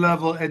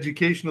high-level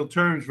educational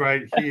terms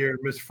right here,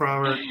 Miss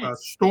Frommert.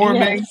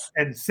 Storming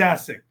and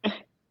sassing.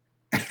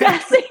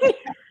 Sassing.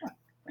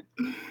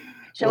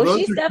 So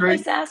she's definitely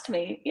sassed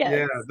me. Yes.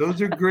 Yeah,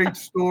 those are great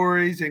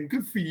stories, and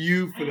good for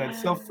you for that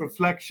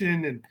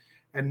self-reflection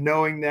and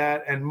knowing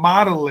that and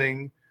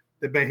modeling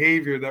the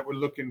behavior that we're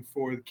looking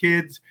for the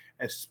kids,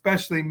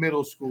 especially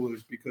middle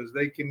schoolers, because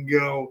they can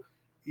go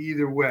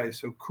either way.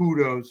 So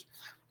kudos.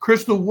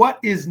 Crystal, what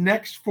is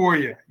next for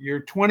you?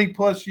 You're 20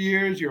 plus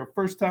years, you're a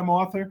first-time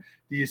author.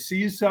 Do you see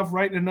yourself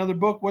writing another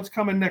book? What's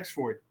coming next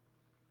for you?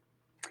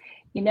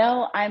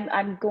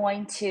 I'm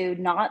going to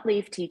not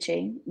leave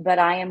teaching, but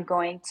I am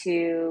going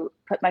to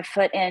put my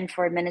foot in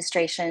for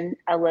administration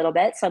a little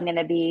bit. So I'm going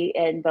to be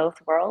in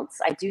both worlds.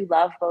 I do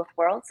love both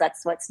worlds.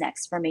 That's what's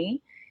next for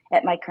me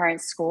at my current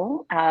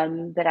school.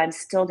 But I'm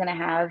still going to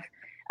have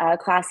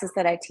classes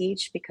that I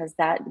teach, because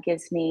that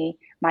gives me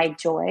my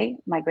joy,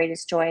 my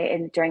greatest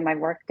joy during my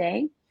work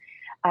day.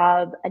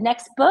 A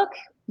next book,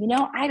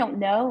 I don't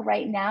know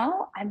right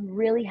now. I'm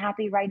really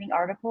happy writing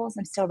articles.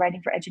 I'm still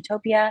writing for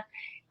Edutopia.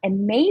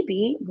 And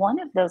maybe one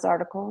of those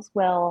articles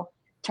will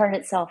turn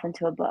itself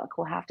into a book.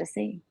 We'll have to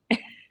see.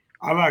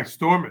 I like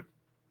storming.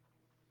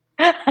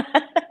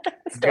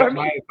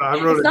 Storming. I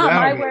wrote it's it not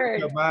down. my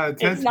word.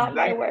 It's not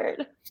my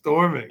word.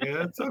 Storming.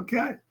 Yeah, it's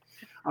okay.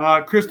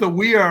 Crystal,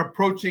 we are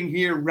approaching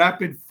here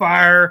rapid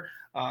fire.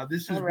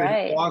 This has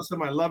been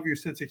awesome. I love your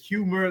sense of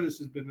humor. This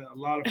has been a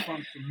lot of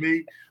fun for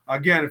me.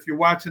 Again, if you're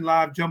watching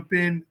live, jump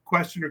in,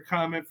 question or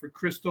comment for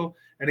Crystal.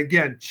 And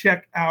again,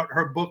 check out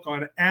her book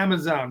on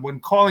Amazon, When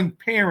Calling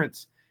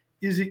Parents,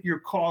 Is It Your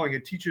Calling? A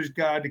Teacher's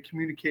Guide to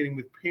Communicating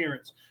with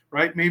Parents,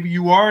 right? Maybe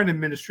you are an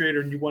administrator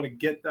and you want to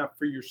get that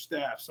for your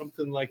staff,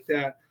 something like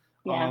that.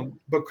 Yeah.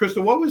 But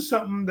Crystal, what was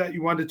something that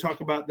you wanted to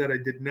talk about that I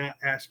did not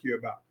ask you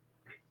about?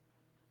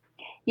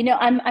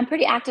 I'm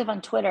pretty active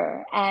on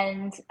Twitter,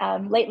 and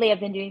lately I've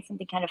been doing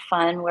something kind of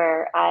fun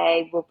where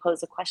I will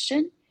pose a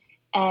question,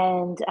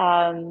 and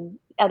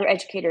other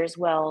educators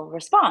will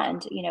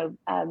respond.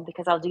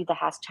 Because I'll do the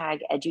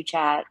hashtag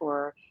EduChat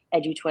or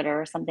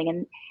EduTwitter or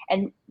something.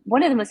 And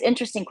one of the most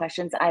interesting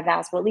questions I've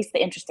asked, well, at least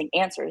the interesting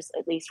answers,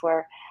 at least,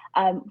 were,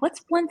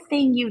 what's one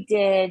thing you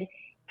did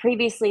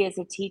previously as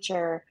a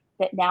teacher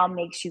that now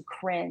makes you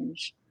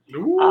cringe?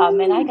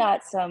 And I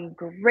got some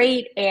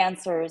great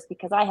answers,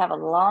 because I have a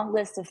long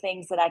list of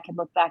things that I can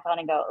look back on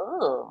and go,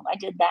 oh, I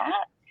did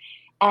that.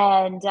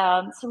 And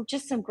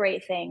some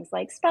great things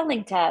like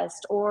spelling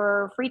test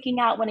or freaking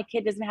out when a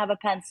kid doesn't have a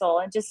pencil,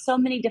 and just so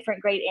many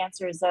different great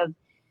answers of,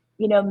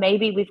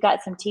 maybe we've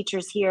got some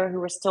teachers here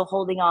who are still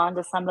holding on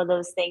to some of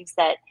those things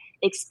that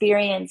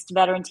experienced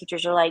veteran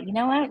teachers are like, you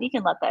know what, you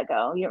can let that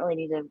go. You don't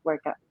really need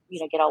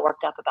to get all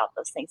worked up about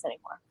those things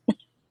anymore.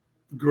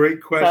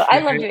 Great question. So I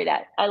love doing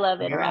that. I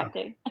love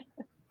interacting.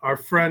 Our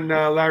friend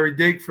Larry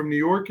Dake from New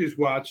York is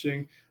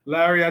watching.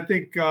 Larry, I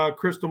think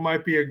Crystal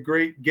might be a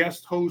great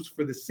guest host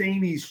for the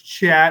Sanies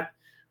chat,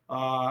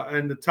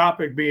 and the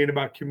topic being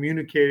about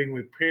communicating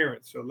with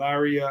parents. So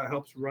Larry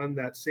helps run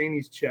that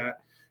Sanies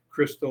chat,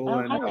 Crystal,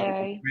 and hi,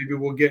 Larry. Maybe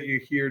we'll get you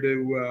here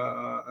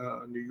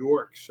to New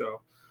York.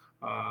 So,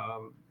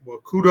 well,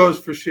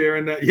 kudos for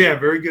sharing that. Yeah,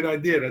 very good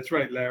idea. That's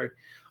right, Larry.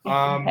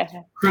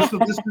 Crystal,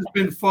 this has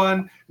been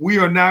fun. We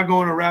are now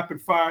going to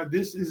rapid fire.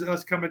 This is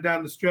us coming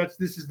down the stretch.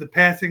 This is the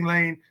passing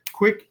lane.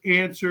 Quick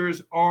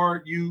answers.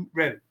 Are you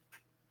ready?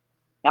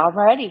 I'm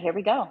ready. Here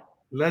we go.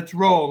 Let's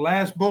roll.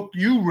 Last book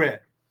you read?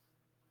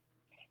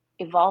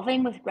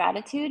 Evolving with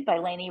Gratitude by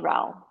Lainey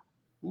Rowell.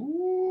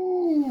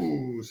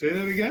 Ooh, say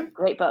that again.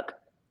 Great book.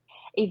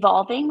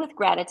 Evolving with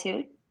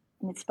Gratitude.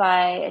 And it's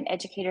by an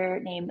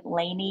educator named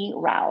Lainey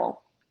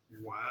Rowell.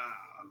 Wow,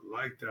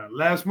 I like that.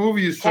 Last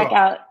movie you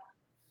saw?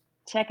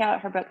 Check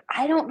out her book.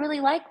 I don't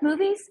really like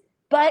movies,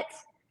 but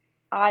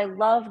I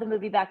love the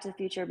movie Back to the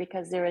Future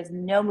because there is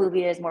no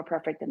movie that is more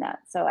perfect than that.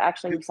 So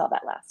actually, we saw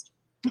that last.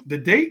 The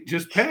date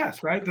just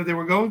passed, right? That they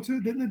were going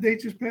to? Didn't the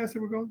date just pass? They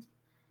were going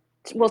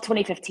to? Well,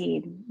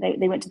 2015.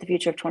 They went to the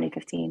future of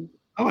 2015.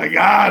 Oh my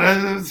God!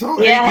 That's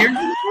so 8 years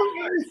ago.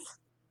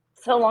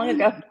 So long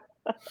ago.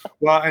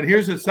 Well, and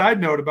here's a side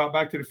note about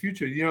Back to the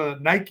Future.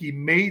 Nike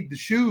made the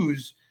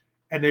shoes,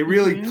 and they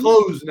really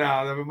close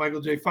now. They're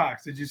Michael J.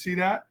 Fox. Did you see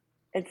that?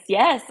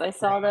 Yes, I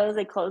saw those.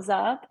 They close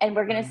up, and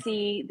we're going to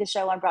see the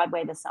show on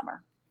Broadway this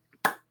summer.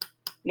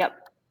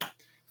 Yep.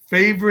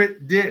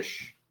 Favorite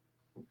dish?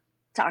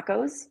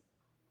 Tacos.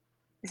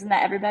 Isn't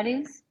that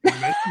everybody's? You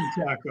mentioned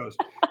tacos.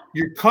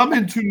 You're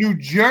coming to New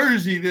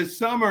Jersey this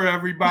summer,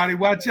 everybody.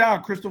 Watch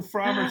out. Crystal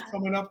Frommert's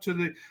coming up to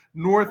the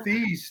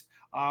Northeast.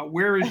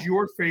 Where is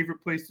your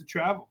favorite place to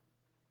travel?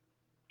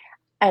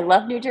 I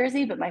love New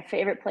Jersey, but my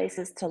favorite place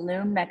is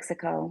Tulum,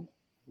 Mexico.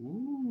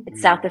 Ooh.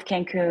 It's south of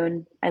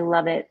Cancun. I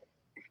love it.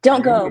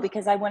 Don't go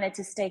because I want it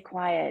to stay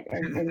quiet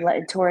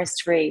and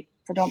tourist free.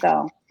 So don't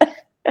go.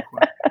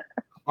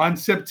 On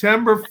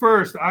September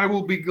 1st, I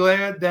will be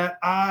glad that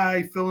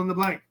I fill in the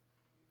blank.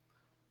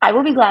 I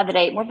will be glad that I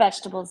ate more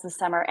vegetables this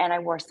summer and I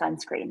wore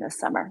sunscreen this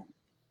summer.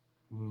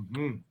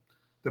 Mm-hmm.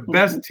 The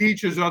best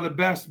teachers are the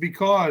best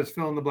because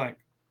fill in the blank.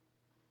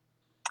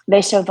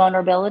 They show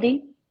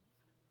vulnerability.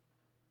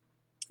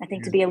 I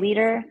think to be a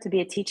leader, to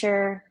be a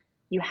teacher,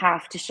 you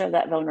have to show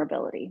that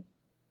vulnerability.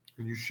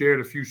 And you shared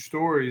a few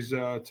stories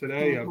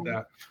today of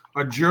that.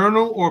 A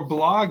journal or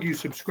blog you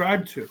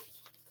subscribe to?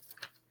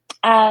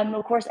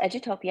 Of course,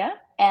 Edutopia.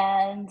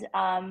 And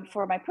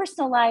for my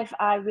personal life,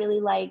 I really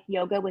like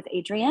Yoga with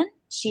Adrienne.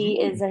 She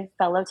is a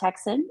fellow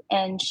Texan,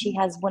 and she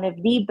has one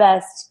of the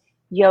best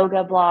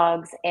yoga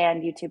blogs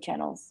and YouTube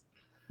channels.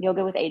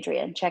 Yoga with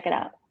Adrienne. Check it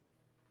out.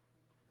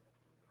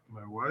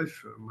 My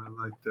wife might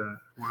like that.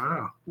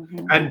 Wow.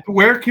 And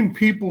where can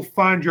people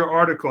find your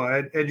article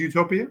at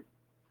Edutopia?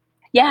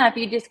 Yeah, if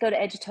you just go to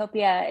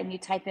Edutopia and you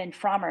type in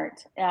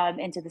Frommert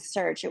into the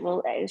search, it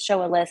will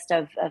show a list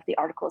of the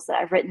articles that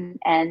I've written.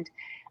 And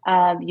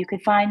you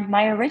could find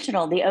my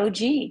original, the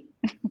OG.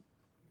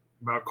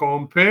 About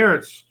calling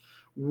parents.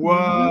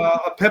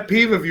 A pet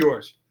peeve of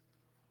yours?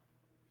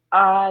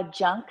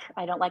 Junk.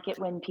 I don't like it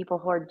when people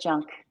hoard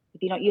junk.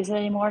 If you don't use it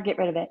anymore, get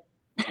rid of it.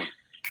 I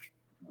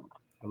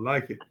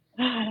like it.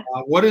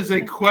 What is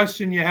a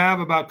question you have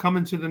about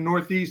coming to the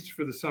Northeast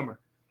for the summer?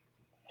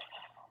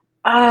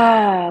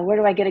 Where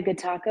do I get a good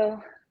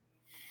taco?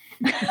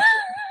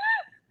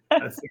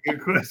 That's a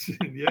good question.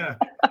 Yeah,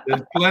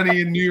 there's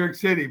plenty in New York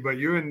City, but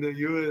you're in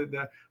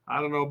the.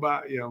 I don't know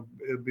about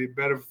it'd be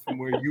better from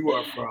where you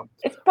are from.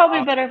 It's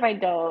probably better if I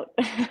don't.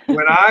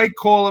 When I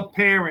call a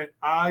parent,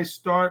 I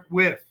start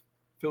with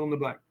fill in the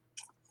blank.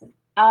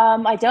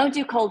 I don't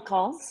do cold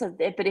calls,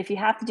 but if you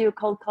have to do a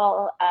cold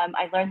call,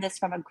 I learned this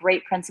from a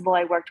great principal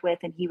I worked with,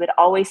 and he would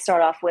always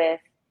start off with,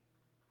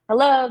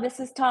 "Hello, this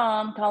is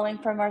Tom calling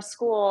from our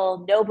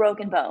school. No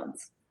broken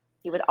bones."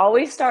 He would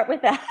always start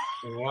with that.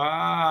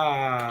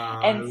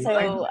 Wow. And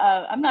so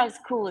I'm not as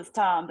cool as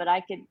Tom, but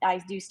I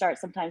do start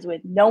sometimes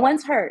with "No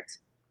one's hurt,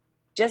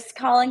 just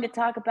calling to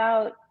talk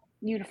about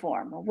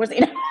uniform," or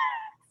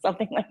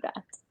something like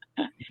that.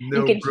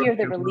 You can hear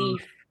the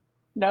relief.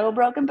 No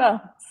broken bones.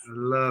 I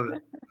love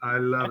it. I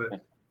love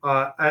it.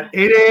 At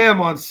 8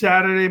 a.m. on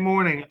Saturday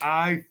morning,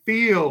 I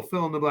feel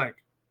fill in the blank.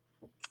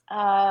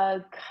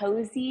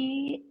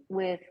 Cozy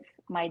with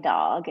my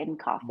dog and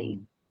coffee.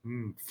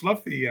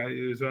 Fluffy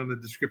is on the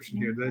description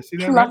here. Did I see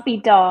that? Fluffy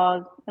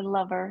dog. I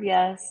love her.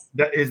 Yes.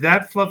 Is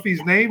that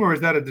Fluffy's name or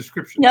is that a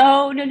description?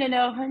 No.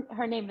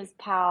 Her name is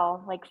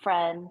Pal, like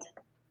friend.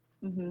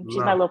 She's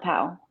my little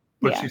pal.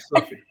 But she's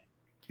fluffy.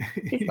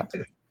 She's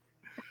fluffy.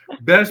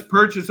 Best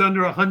purchase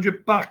under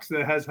 $100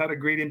 that has had a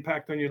great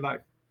impact on your life.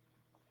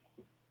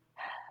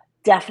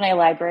 Definitely a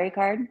library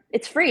card.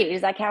 It's free.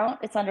 Does that count?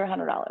 It's under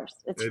 $100.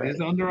 It's It free.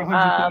 is under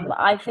 100,000.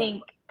 I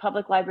think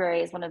public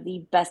library is one of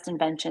the best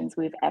inventions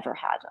we've ever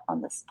had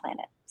on this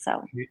planet.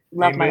 So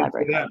love my Amen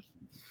library to that. card.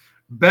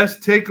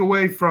 Best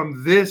takeaway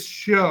from this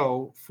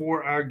show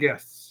for our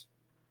guests.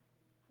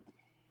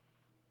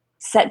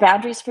 Set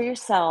boundaries for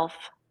yourself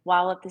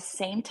while at the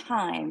same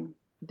time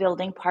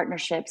building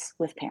partnerships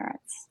with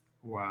parents.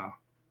 Wow.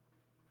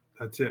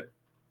 That's it.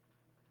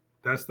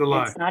 That's the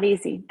line. It's not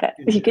easy, but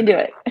you can do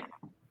it.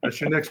 That's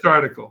your next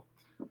article.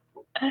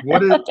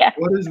 What is Yeah.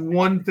 what is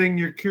one thing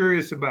you're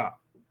curious about?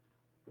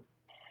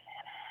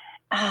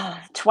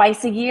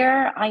 Twice a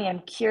year, I am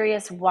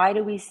curious, why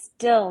do we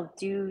still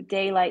do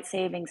daylight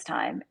savings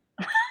time?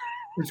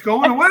 It's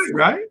going away,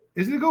 right?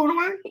 Isn't it going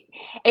away?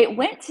 It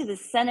went to the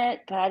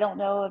Senate, but I don't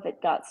know if it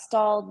got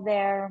stalled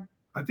there.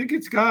 I think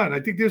it's gone.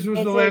 I think this was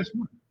Is the it? last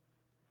one.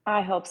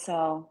 I hope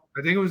so.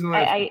 I think it was the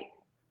last one.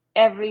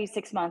 Every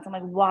 6 months, I'm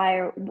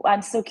like,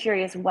 I'm so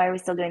curious, why are we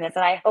still doing this?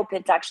 And I hope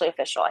it's actually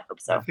official. I hope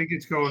I so. think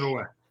it's going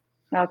away.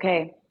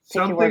 Okay.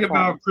 Something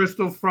about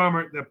Crystal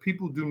Frommert that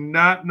people do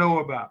not know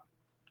about.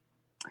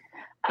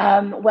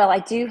 Well, I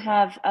do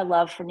have a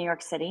love for New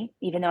York City,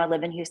 even though I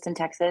live in Houston,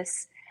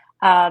 Texas.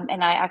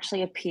 And I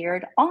actually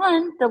appeared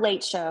on The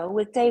Late Show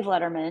with Dave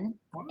Letterman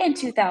in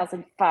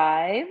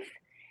 2005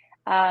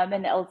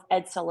 in the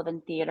Ed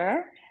Sullivan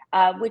Theater,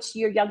 which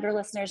your younger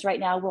listeners right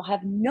now will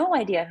have no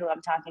idea who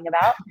I'm talking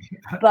about.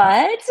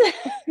 But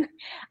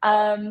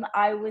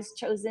I was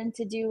chosen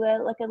to do a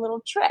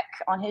little trick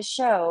on his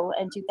show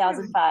in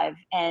 2005.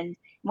 And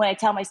when I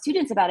tell my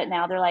students about it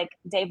now, they're like,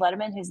 Dave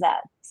Letterman, who's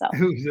that? So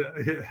Who's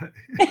that?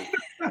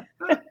 Yeah.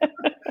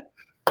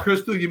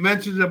 Crystal, you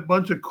mentioned a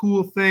bunch of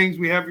cool things.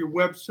 We have your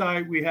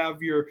website. We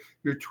have your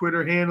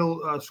Twitter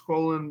handle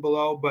scrolling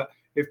below. But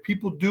if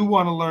people do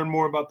want to learn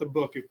more about the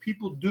book, if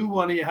people do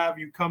want to have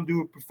you come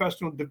do a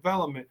professional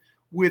development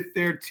with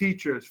their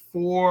teachers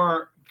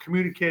for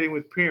communicating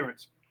with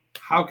parents,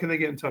 how can they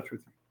get in touch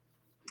with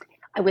you?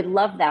 I would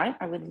love that.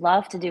 I would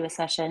love to do a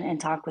session and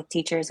talk with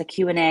teachers, a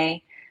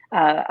Q&A.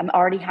 I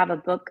already have a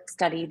book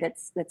study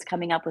that's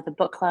coming up with a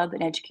book club,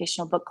 an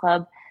educational book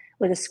club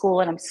with a school,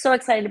 and I'm so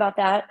excited about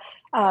that.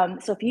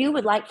 So if you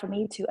would like for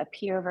me to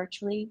appear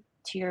virtually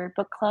to your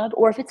book club,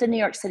 or if it's in New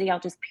York City, I'll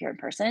just appear in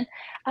person.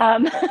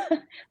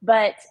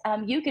 But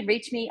you could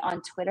reach me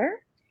on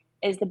Twitter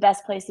is the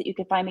best place that you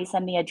could find me.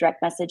 Send me a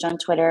direct message on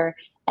Twitter,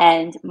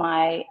 and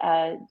my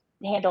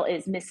handle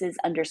is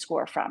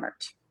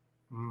Mrs._Frommert.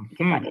 You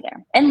can find me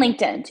there, and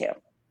LinkedIn too.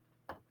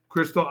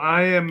 Crystal,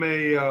 I am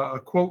a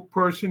quote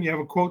person. You have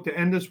a quote to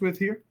end us with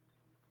here?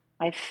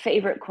 My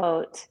favorite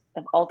quote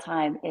of all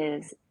time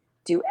is,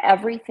 do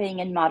everything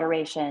in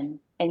moderation,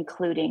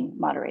 including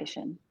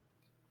moderation.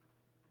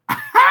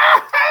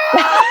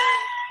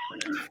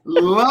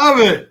 Love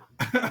it.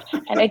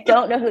 And I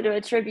don't know who to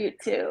attribute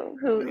to,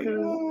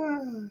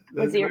 who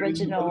was the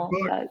original.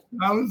 That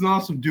was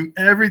awesome. Do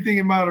everything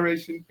in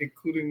moderation,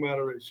 including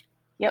moderation.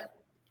 Yep.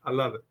 I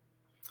love it.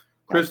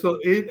 Crystal,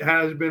 it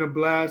has been a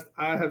blast.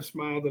 I have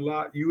smiled a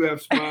lot. You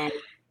have smiled.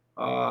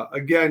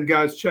 Again,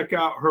 guys, check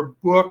out her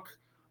book,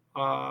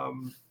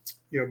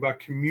 about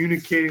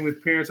communicating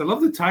with parents. I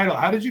love the title.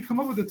 How did you come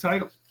up with the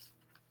title?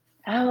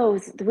 Oh,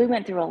 we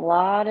went through a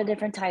lot of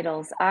different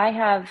titles.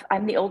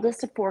 I'm the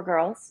oldest of 4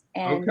 girls,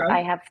 and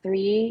I have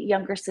 3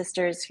 younger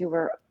sisters who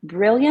were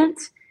brilliant,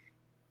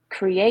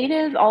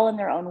 creative, all in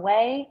their own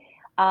way.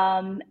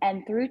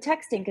 And through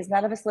texting, because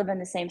none of us live in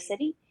the same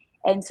city.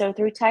 And so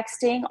through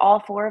texting, all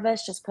 4 of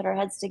us just put our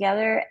heads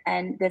together,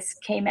 and this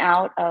came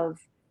out of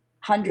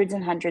hundreds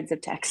and hundreds of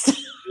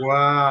texts.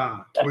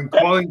 Wow. When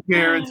calling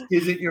parents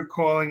isn't your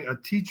calling, a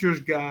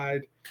teacher's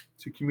guide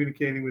to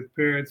communicating with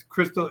parents.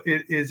 Crystal,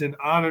 it is an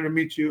honor to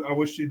meet you. I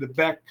wish you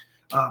the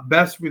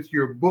best with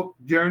your book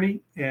journey,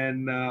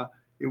 and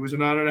it was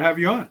an honor to have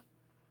you on.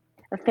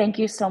 Thank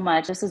you so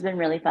much. This has been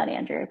really fun,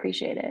 Andrew. I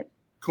appreciate it.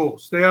 Cool.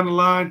 Stay on the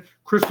line.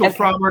 Crystal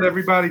Frommert,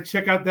 everybody,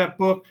 check out that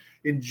book.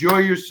 Enjoy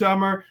your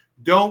summer.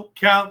 Don't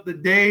count the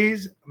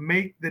days.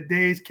 Make the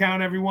days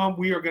count, everyone.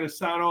 We are going to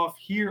sign off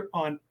here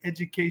on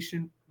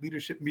Education,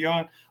 Leadership, and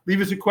Beyond.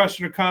 Leave us a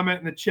question or comment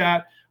in the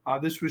chat.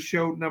 This was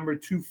show number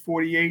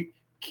 248.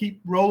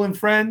 Keep rolling,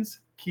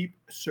 friends. Keep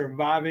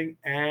surviving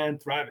and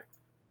thriving.